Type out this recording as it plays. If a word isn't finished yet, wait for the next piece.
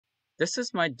This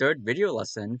is my third video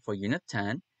lesson for Unit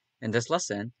 10. In this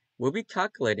lesson, we'll be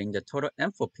calculating the total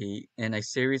enthalpy in a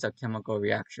series of chemical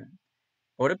reactions.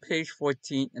 Go to page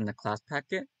 14 in the class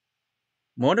packet.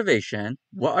 Motivation.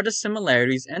 What are the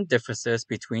similarities and differences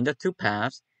between the two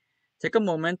paths? Take a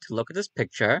moment to look at this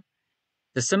picture.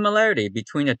 The similarity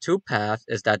between the two paths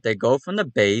is that they go from the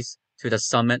base to the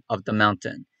summit of the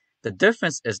mountain. The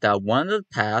difference is that one of the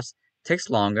paths takes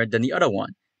longer than the other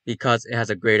one because it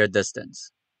has a greater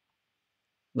distance.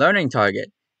 Learning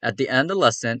target. At the end of the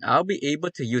lesson, I'll be able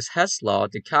to use Hess Law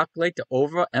to calculate the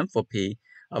overall enthalpy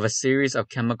of a series of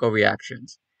chemical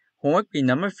reactions. Homework B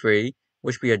number 3,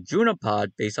 which will be a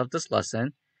Junipod based off this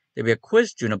lesson. There'll be a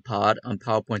quiz Junipod on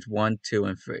PowerPoints 1, 2,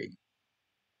 and 3.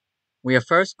 We are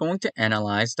first going to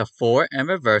analyze the forward and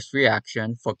reverse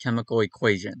reaction for chemical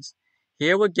equations.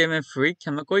 Here we're given 3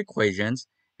 chemical equations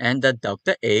and the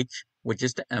delta H, which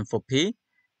is the enthalpy.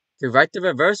 To write the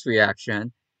reverse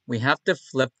reaction, we have to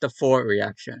flip the forward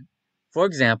reaction. For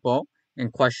example, in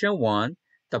question 1,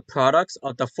 the products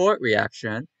of the forward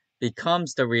reaction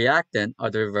becomes the reactant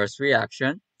of the reverse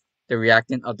reaction. The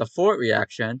reactant of the forward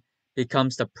reaction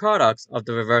becomes the products of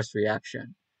the reverse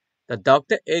reaction. The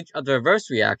delta H of the reverse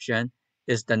reaction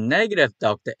is the negative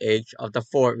delta H of the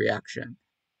forward reaction.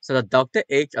 So the delta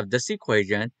H of this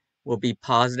equation will be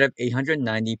positive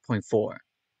 890.4.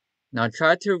 Now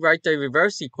try to write the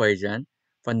reverse equation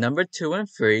for number 2 and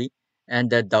 3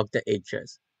 and the delta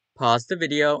H's. Pause the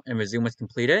video and resume as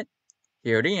completed.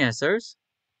 Here are the answers.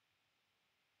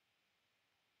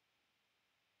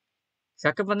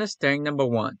 Check of understanding number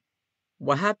 1.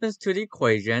 What happens to the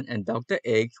equation and delta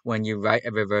H when you write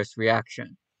a reverse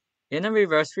reaction? In a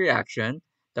reverse reaction,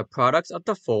 the products of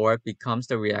the forward becomes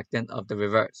the reactant of the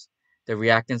reverse. The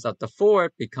reactants of the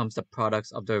forward becomes the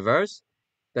products of the reverse.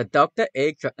 The delta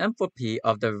H or enthalpy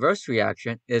of the reverse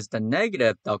reaction is the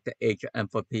negative delta H or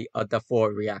enthalpy of the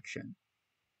forward reaction.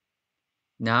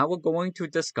 Now we're going to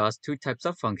discuss 2 types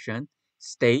of function,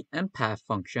 state and path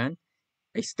function.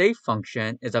 A state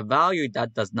function is a value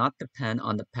that does not depend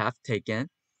on the path taken.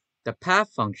 The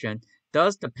path function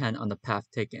does depend on the path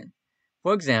taken.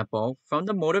 For example, from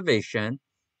the motivation,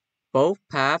 both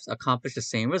paths accomplish the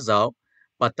same result,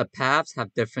 but the paths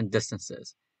have different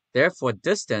distances. Therefore,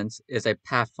 distance is a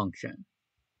path function.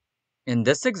 In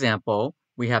this example,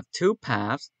 we have 2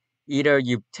 paths. Either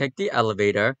you take the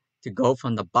elevator to go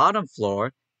from the bottom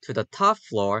floor to the top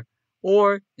floor,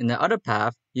 or in the other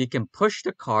path, you can push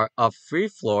the car up 3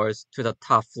 floors to the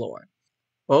top floor.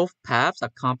 Both paths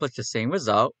accomplish the same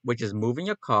result, which is moving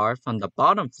your car from the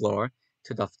bottom floor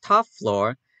to the top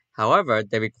floor. However,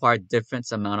 they require different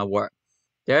amount of work.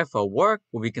 Therefore, work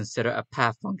will be considered a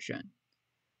path function.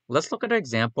 Let's look at an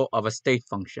example of a state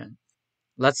function.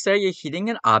 Let's say you're heating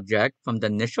an object from the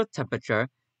initial temperature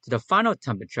to the final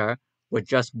temperature with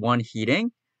just one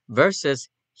heating versus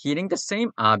heating the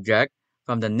same object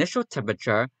from the initial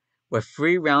temperature with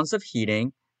 3 rounds of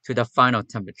heating to the final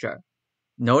temperature.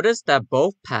 Notice that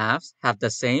both paths have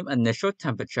the same initial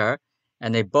temperature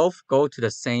and they both go to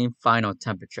the same final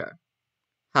temperature.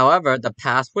 However, the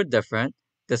paths were different.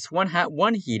 This one had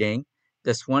 1 heating,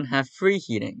 this one had 3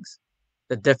 heatings.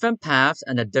 The different paths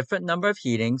and the different number of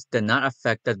heatings did not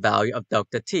affect the value of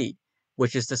delta T,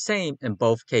 which is the same in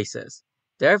both cases.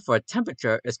 Therefore,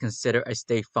 temperature is considered a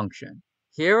state function.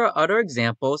 Here are other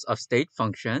examples of state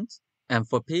functions: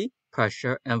 enthalpy,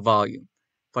 pressure, and volume.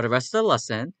 For the rest of the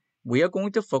lesson, we are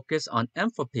going to focus on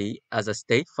enthalpy as a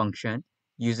state function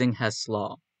using Hess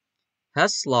Law.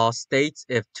 Hess Law states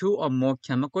if 2 or more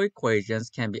chemical equations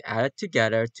can be added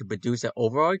together to produce an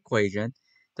overall equation,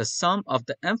 the sum of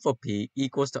the enthalpy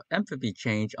equals the enthalpy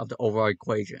change of the overall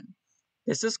equation.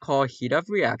 This is called heat of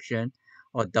reaction,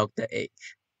 or delta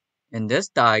H. In this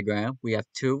diagram, we have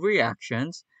 2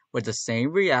 reactions with the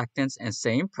same reactants and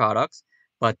same products,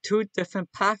 but 2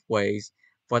 different pathways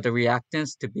for the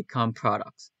reactants to become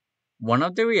products. One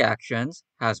of the reactions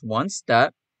has 1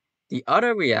 step, the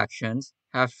other reactions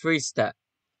have 3 steps.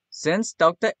 Since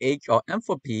delta H or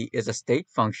enthalpy is a state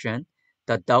function,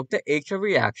 the delta H of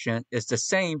reaction is the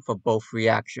same for both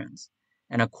reactions.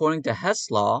 And according to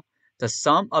Hess Law, the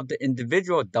sum of the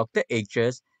individual delta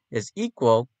H's is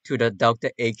equal to the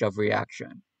delta H of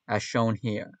reaction, as shown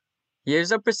here.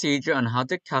 Here's a procedure on how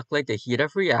to calculate the heat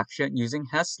of reaction using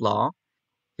Hess Law.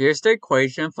 Here's the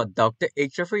equation for delta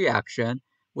H of reaction,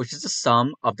 which is the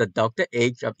sum of the delta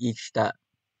H of each step.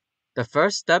 The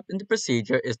first step in the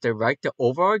procedure is to write the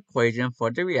overall equation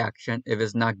for the reaction if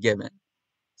it's not given.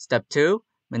 Step 2.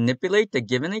 Manipulate the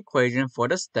given equation for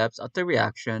the steps of the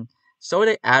reaction so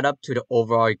they add up to the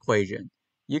overall equation.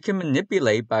 You can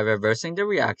manipulate by reversing the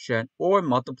reaction or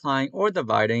multiplying or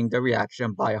dividing the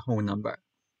reaction by a whole number.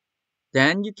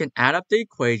 Then you can add up the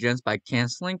equations by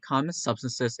canceling common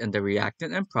substances in the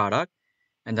reactant and product,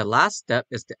 and the last step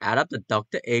is to add up the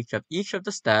delta H of each of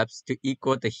the steps to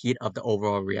equal the heat of the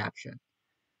overall reaction.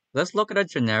 Let's look at a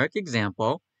generic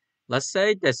example. Let's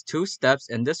say there's 2 steps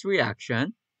in this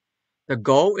reaction. The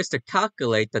goal is to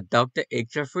calculate the delta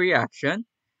H of reaction.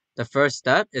 The first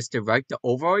step is to write the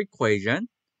overall equation.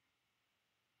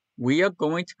 We are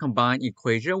going to combine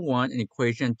equation 1 and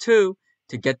equation 2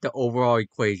 to get the overall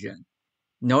equation.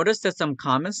 Notice there's some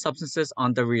common substances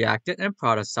on the reactant and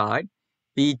product side.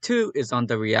 B2 is on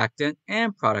the reactant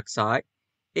and product side.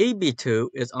 AB2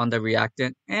 is on the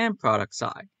reactant and product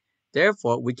side.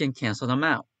 Therefore, we can cancel them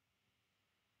out.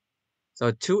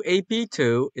 So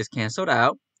 2AB2 is canceled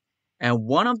out, and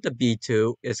one of the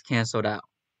B2 is canceled out.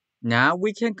 Now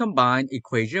we can combine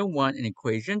equation 1 and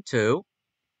equation 2.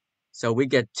 So we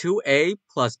get 2A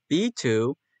plus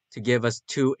B2 to give us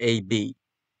 2AB.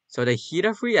 So the heat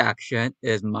of reaction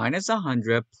is minus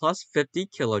 100 plus 50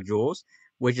 kilojoules,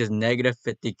 which is negative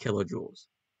 50 kilojoules.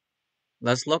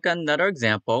 Let's look at another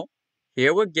example.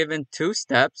 Here we're given 2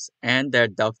 steps and their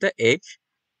delta H.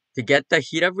 To get the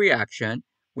heat of reaction,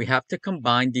 we have to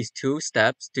combine these 2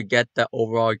 steps to get the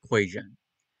overall equation.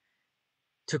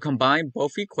 To combine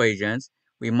both equations,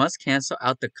 we must cancel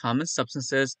out the common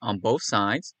substances on both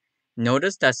sides.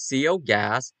 Notice that CO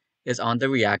gas is on the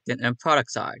reactant and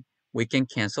product side. We can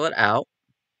cancel it out.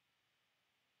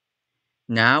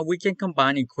 Now we can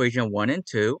combine equation 1 and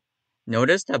 2.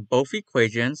 Notice that both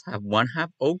equations have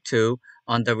 1/2 O2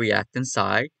 on the reactant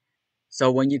side. So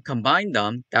when you combine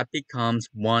them, that becomes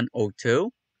 1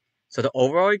 O2. So the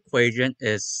overall equation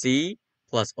is C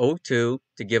plus O2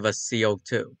 to give us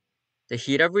CO2. The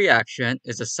heat of reaction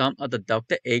is the sum of the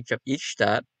delta H of each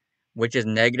step, which is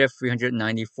negative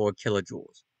 394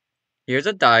 kilojoules. Here's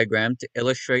a diagram to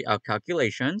illustrate our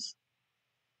calculations.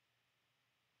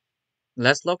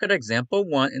 Let's look at example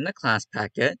 1 in the class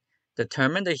packet.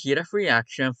 Determine the heat of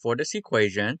reaction for this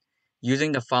equation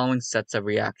using the following sets of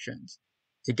reactions.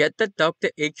 To get the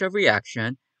delta H of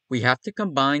reaction, we have to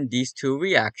combine these 2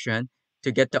 reactions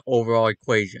to get the overall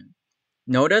equation.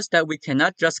 Notice that we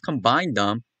cannot just combine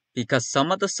them because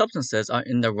some of the substances are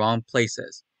in the wrong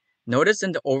places. Notice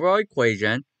in the overall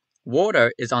equation,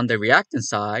 water is on the reactant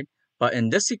side, but in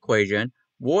this equation,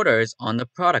 water is on the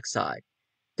product side.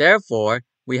 Therefore,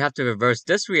 we have to reverse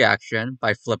this reaction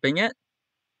by flipping it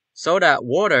so that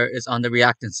water is on the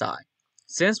reactant side.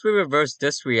 Since we reverse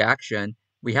this reaction,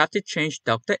 we have to change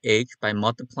delta H by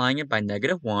multiplying it by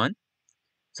negative 1.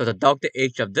 So the delta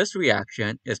H of this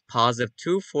reaction is positive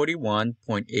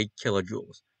 241.8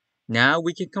 kilojoules. Now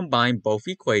we can combine both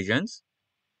equations.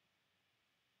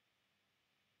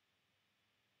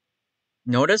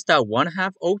 Notice that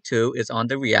 1/2 O2 is on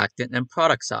the reactant and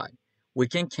product side. We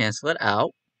can cancel it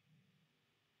out.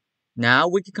 Now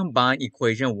we can combine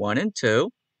equation 1 and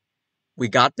 2. We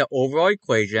got the overall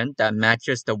equation that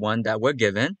matches the one that we're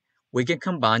given. We can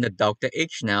combine the delta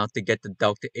H now to get the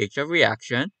delta H of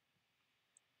reaction.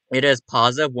 It is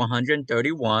positive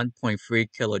 131.3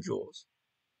 kilojoules.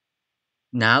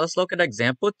 Now let's look at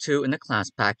example 2 in the class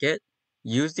packet.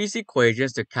 Use these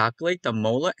equations to calculate the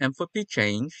molar enthalpy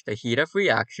change, the heat of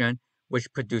reaction,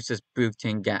 which produces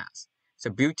butane gas. So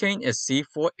butane is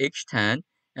C4H10,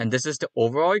 and this is the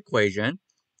overall equation.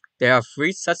 There are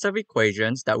 3 sets of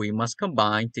equations that we must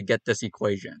combine to get this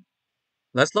equation.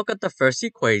 Let's look at the first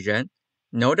equation.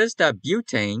 Notice that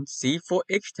butane,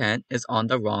 C4H10, is on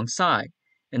the wrong side.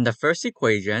 In the first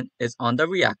equation, it's on the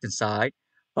reactant side,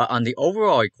 but on the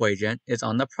overall equation, it's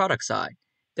on the product side.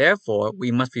 Therefore,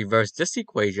 we must reverse this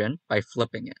equation by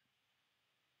flipping it.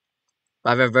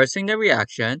 By reversing the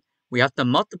reaction, we have to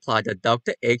multiply the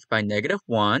delta H by negative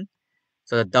 1.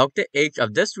 So the delta H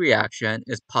of this reaction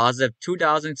is positive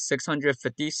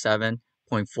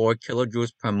 2,657.4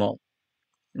 kilojoules per mole.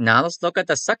 Now let's look at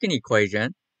the second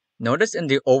equation. Notice in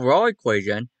the overall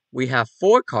equation, we have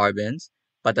 4 carbons,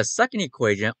 but the second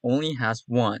equation only has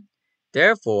 1.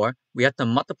 Therefore, we have to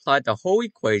multiply the whole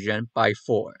equation by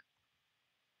 4.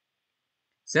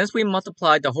 Since we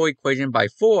multiplied the whole equation by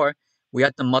 4, we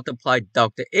have to multiply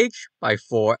delta H by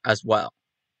 4 as well.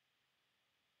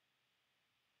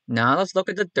 Now let's look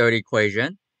at the third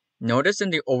equation. Notice in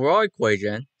the overall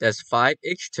equation, there's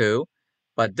 5H2,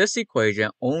 but this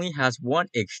equation only has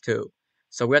 1H2.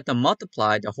 So we have to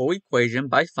multiply the whole equation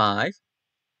by 5.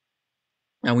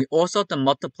 And we also have to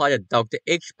multiply the delta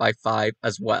H by 5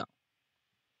 as well.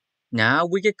 Now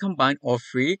we can combine all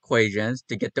 3 equations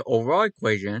to get the overall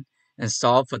equation and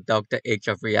solve for delta H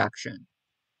of reaction.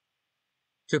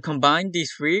 To combine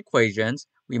these 3 equations,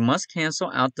 we must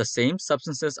cancel out the same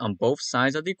substances on both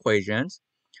sides of the equations.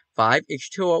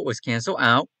 5H2O was canceled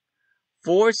out.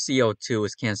 4 CO2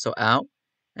 is cancelled out,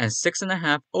 and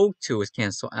 6.5 O2 is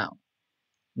cancelled out.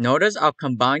 Notice our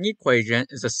combined equation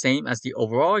is the same as the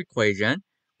overall equation.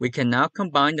 We can now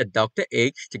combine the delta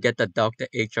H to get the delta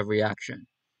H of reaction.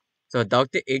 So the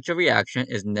delta H of reaction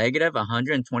is negative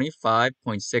 125.6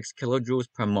 kilojoules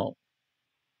per mole.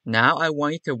 Now I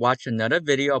want you to watch another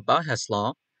video about Hess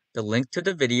Law. The link to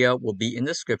the video will be in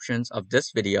the descriptions of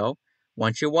this video.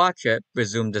 Once you watch it,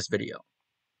 resume this video.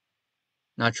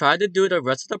 Now try to do the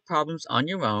rest of the problems on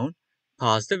your own.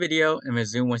 Pause the video and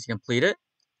resume once you complete it.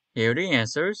 Here are the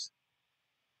answers.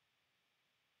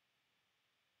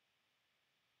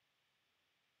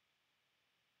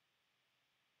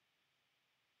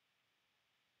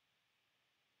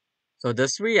 So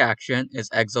this reaction is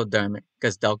exothermic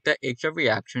because delta H of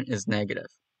reaction is negative.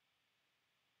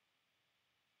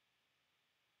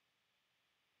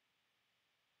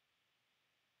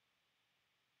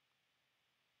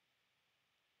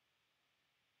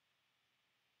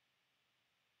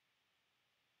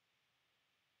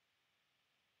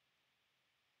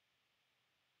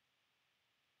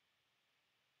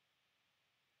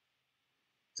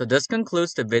 So this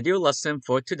concludes the video lesson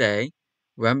for today.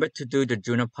 Remember to do the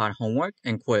Junior Pod homework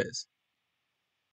and quiz.